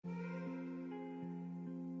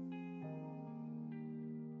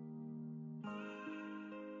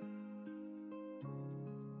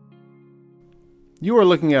You are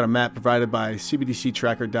looking at a map provided by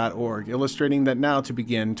CBDCtracker.org, illustrating that now to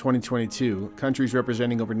begin 2022, countries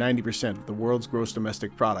representing over 90% of the world's gross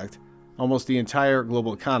domestic product, almost the entire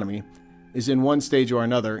global economy, is in one stage or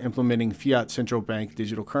another implementing fiat central bank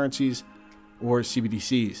digital currencies, or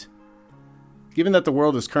CBDCs. Given that the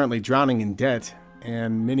world is currently drowning in debt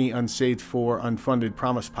and many unsaved for unfunded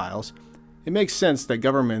promise piles, it makes sense that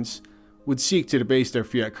governments would seek to debase their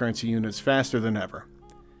fiat currency units faster than ever.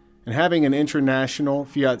 And having an international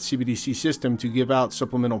fiat CBDC system to give out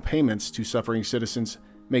supplemental payments to suffering citizens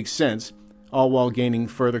makes sense, all while gaining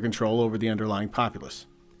further control over the underlying populace.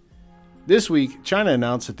 This week, China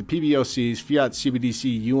announced that the PBOC's Fiat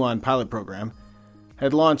CBDC Yuan pilot program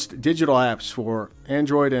had launched digital apps for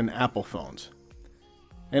Android and Apple phones.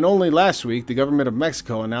 And only last week, the government of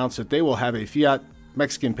Mexico announced that they will have a fiat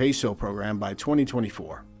Mexican peso program by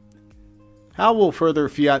 2024. How will further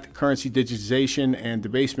fiat currency digitization and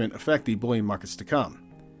debasement affect the bullion markets to come?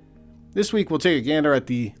 This week, we'll take a gander at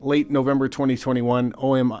the late November 2021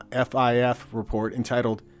 OMFIF report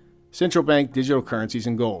entitled Central Bank Digital Currencies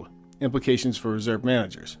and Gold, Implications for Reserve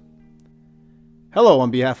Managers. Hello,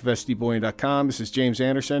 on behalf of SDBullion.com, this is James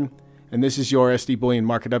Anderson, and this is your SD Bullion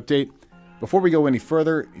Market Update. Before we go any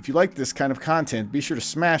further, if you like this kind of content, be sure to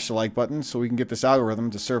smash the like button so we can get this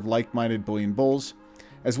algorithm to serve like-minded bullion bulls.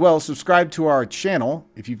 As well, subscribe to our channel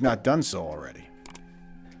if you've not done so already.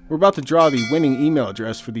 We're about to draw the winning email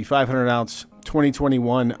address for the 500-ounce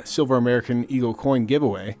 2021 Silver American Eagle coin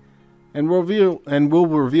giveaway, and we'll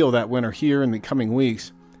reveal that winner here in the coming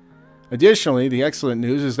weeks. Additionally, the excellent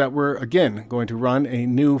news is that we're again going to run a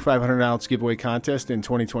new 500-ounce giveaway contest in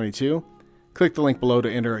 2022. Click the link below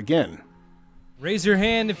to enter again. Raise your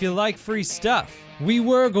hand if you like free stuff. We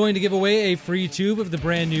were going to give away a free tube of the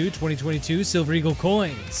brand new 2022 Silver Eagle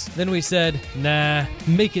coins. Then we said, nah,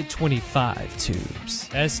 make it 25 tubes.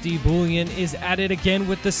 SD Bullion is at it again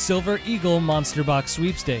with the Silver Eagle Monster Box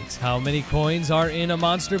sweepstakes. How many coins are in a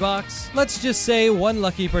Monster Box? Let's just say one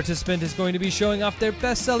lucky participant is going to be showing off their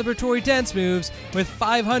best celebratory dance moves with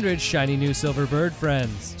 500 shiny new Silver Bird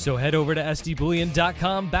friends. So head over to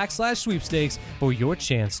sdbullion.com/sweepstakes for your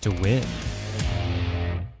chance to win.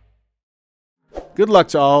 Good luck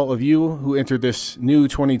to all of you who entered this new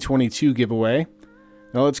 2022 giveaway.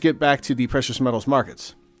 Now let's get back to the precious metals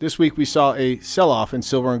markets. This week we saw a sell-off in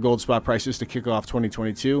silver and gold spot prices to kick off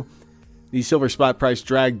 2022. The silver spot price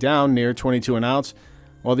dragged down near 22 an ounce,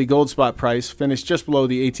 while the gold spot price finished just below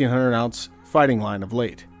the 1800 ounce fighting line of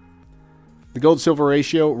late. The gold-silver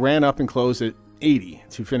ratio ran up and closed at 80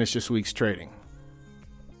 to finish this week's trading.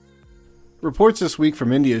 Reports this week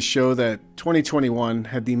from India show that 2021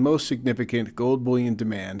 had the most significant gold bullion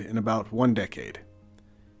demand in about 1 decade.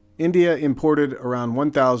 India imported around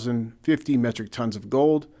 1,050 metric tons of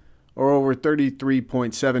gold, or over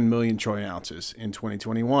 33.7 million troy ounces in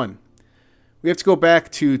 2021. We have to go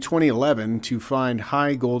back to 2011 to find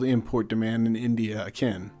high gold import demand in India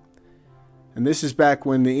again. And this is back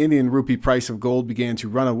when the Indian rupee price of gold began to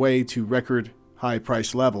run away to record high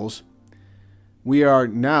price levels. We are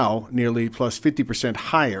now nearly plus 50%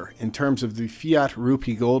 higher in terms of the fiat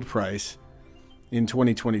rupee gold price in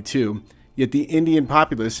 2022, yet the Indian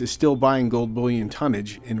populace is still buying gold bullion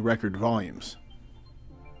tonnage in record volumes.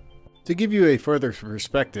 To give you a further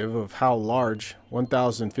perspective of how large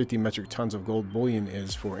 1,050 metric tons of gold bullion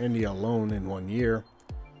is for India alone in 1 year,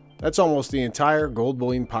 that's almost the entire gold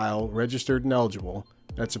bullion pile registered and eligible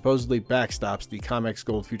that supposedly backstops the COMEX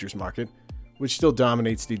gold futures market, which still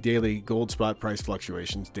dominates the daily gold spot price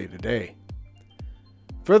fluctuations day to day.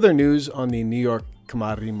 Further news on the New York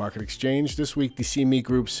Commodity Market Exchange. This week, the CME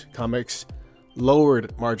Group's COMEX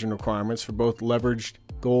lowered margin requirements for both leveraged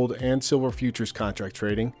gold and silver futures contract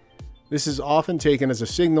trading. This is often taken as a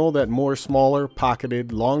signal that more smaller,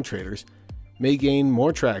 pocketed, long traders may gain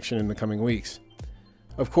more traction in the coming weeks.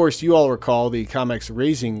 Of course, you all recall the COMEX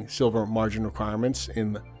raising silver margin requirements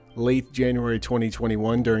in late January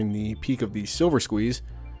 2021 during the peak of the silver squeeze,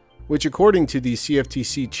 which according to the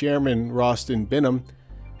CFTC chairman Rostin Binham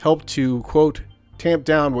helped to, quote, tamp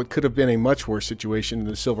down what could have been a much worse situation in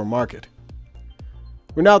the silver market.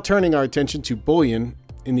 We're now turning our attention to bullion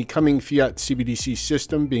in the coming fiat CBDC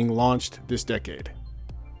system being launched this decade.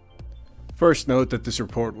 First, note that this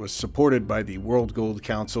report was supported by the World Gold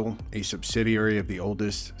Council, a subsidiary of the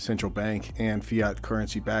oldest central bank and fiat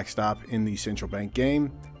currency backstop in the central bank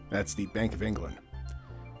game. That's the Bank of England.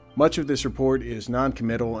 Much of this report is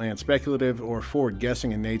non-committal and speculative or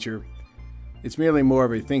forward-guessing in nature. It's merely more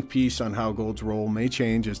of a think piece on how gold's role may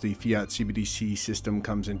change as the fiat CBDC system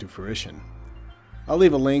comes into fruition. I'll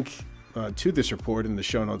leave a link to this report in the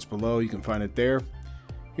show notes below. You can find it there.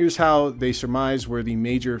 Here's how they surmise where the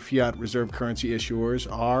major fiat reserve currency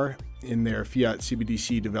issuers are in their fiat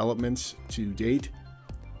CBDC developments to date.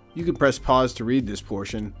 You can press pause to read this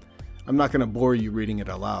portion. I'm not going to bore you reading it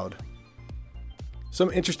aloud. Some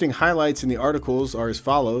interesting highlights in the articles are as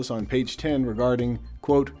follows on page 10 regarding,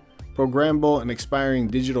 quote, programmable and expiring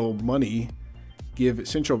digital money give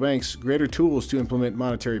central banks greater tools to implement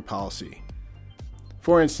monetary policy.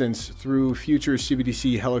 For instance, through future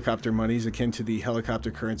CBDC helicopter monies akin to the helicopter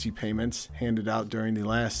currency payments handed out during the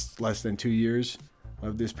last less than 2 years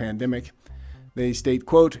of this pandemic, they state,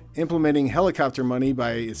 quote, implementing helicopter money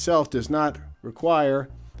by itself does not require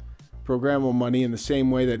programmable money in the same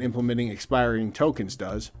way that implementing expiring tokens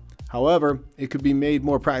does. However, it could be made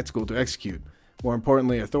more practical to execute. More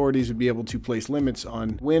importantly, authorities would be able to place limits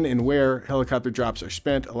on when and where helicopter drops are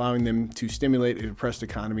spent, allowing them to stimulate a depressed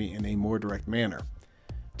economy in a more direct manner.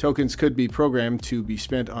 Tokens could be programmed to be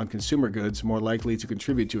spent on consumer goods more likely to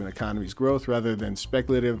contribute to an economy's growth rather than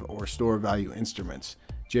speculative or store value instruments,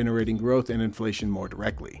 generating growth and inflation more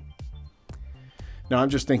directly. Now, I'm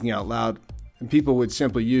just thinking out loud. And people would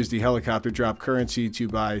simply use the helicopter drop currency to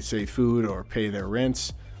buy, say, food or pay their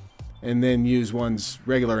rents, and then use one's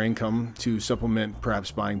regular income to supplement perhaps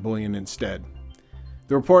buying bullion instead.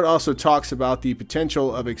 The report also talks about the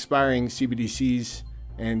potential of expiring CBDCs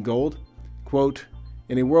and gold. Quote,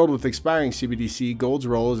 in a world with expiring CBDC, gold's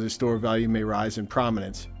role as a store of value may rise in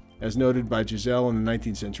prominence. As noted by Giselle in the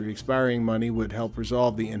 19th century, expiring money would help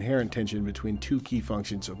resolve the inherent tension between two key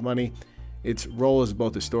functions of money: its role as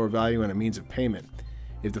both a store of value and a means of payment.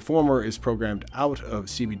 If the former is programmed out of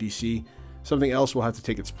CBDC, something else will have to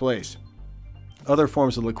take its place. Other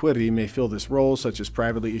forms of liquidity may fill this role, such as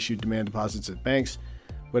privately issued demand deposits at banks,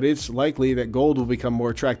 but it's likely that gold will become more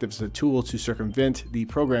attractive as a tool to circumvent the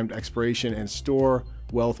programmed expiration and store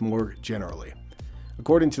wealth more generally.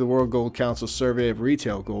 According to the World Gold Council's survey of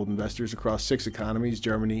retail gold investors across 6 economies,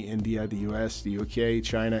 Germany, India, the US, the UK,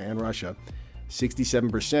 China, and Russia,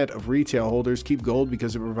 67% of retail holders keep gold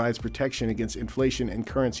because it provides protection against inflation and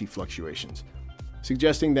currency fluctuations,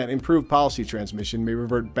 suggesting that improved policy transmission may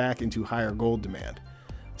revert back into higher gold demand.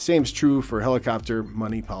 Same is true for helicopter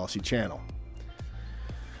money policy channel.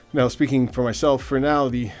 Now, speaking for myself, for now,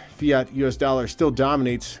 the fiat US dollar still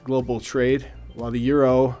dominates global trade, while the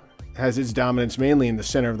euro has its dominance mainly in the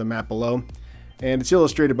center of the map below, and it's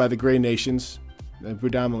illustrated by the gray nations that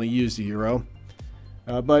predominantly use the euro.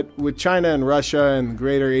 But with China and Russia and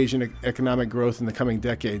greater Asian economic growth in the coming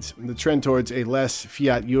decades, the trend towards a less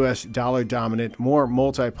fiat US dollar dominant, more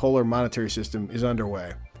multipolar monetary system is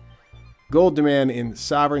underway. Gold demand in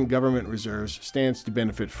sovereign government reserves stands to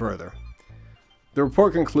benefit further. The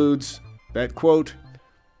report concludes that, quote,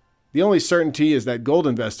 the only certainty is that gold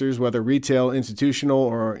investors, whether retail, institutional,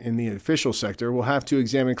 or in the official sector, will have to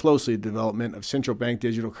examine closely the development of central bank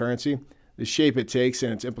digital currency, the shape it takes,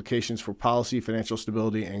 and its implications for policy, financial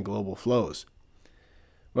stability, and global flows.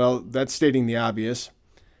 Well, that's stating the obvious.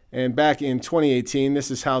 And back in 2018, this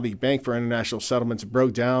is how the Bank for International Settlements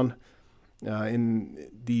broke down in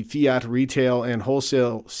the fiat retail and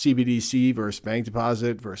wholesale CBDC versus bank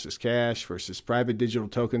deposit versus cash versus private digital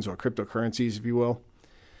tokens or cryptocurrencies, if you will.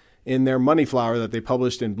 In their money flower that they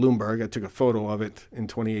published in Bloomberg, I took a photo of it in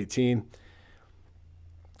 2018.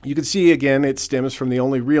 You can see, again, it stems from the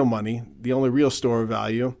only real money, the only real store of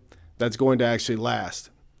value that's going to actually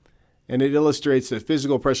last. And it illustrates that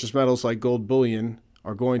physical precious metals like gold bullion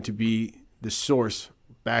are going to be the source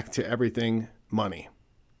back to everything money.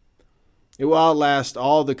 It will outlast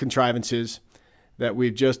all the contrivances that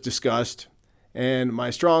we've just discussed, and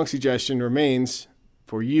my strong suggestion remains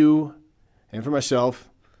for you and for myself,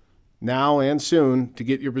 now and soon, to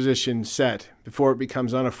get your position set before it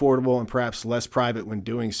becomes unaffordable and perhaps less private when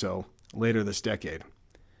doing so later this decade.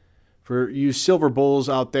 For you silver bulls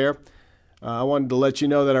out there, I wanted to let you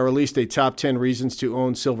know that I released a top 10 reasons to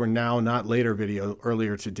own silver now, not later video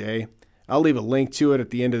earlier today. I'll leave a link to it at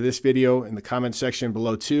the end of this video in the comment section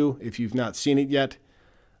below too if you've not seen it yet.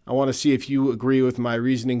 I want to see if you agree with my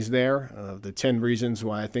reasonings there, the 10 reasons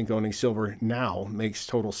why I think owning silver now makes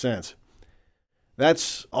total sense.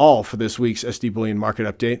 That's all for this week's SD Bullion Market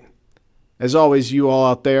Update. As always, you all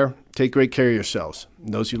out there, take great care of yourselves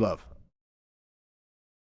and those you love.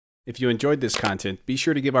 If you enjoyed this content, be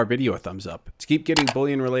sure to give our video a thumbs up. To keep getting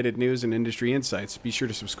bullion-related news and industry insights, be sure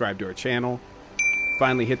to subscribe to our channel.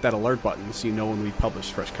 Finally, hit that alert button so you know when we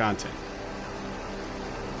publish fresh content.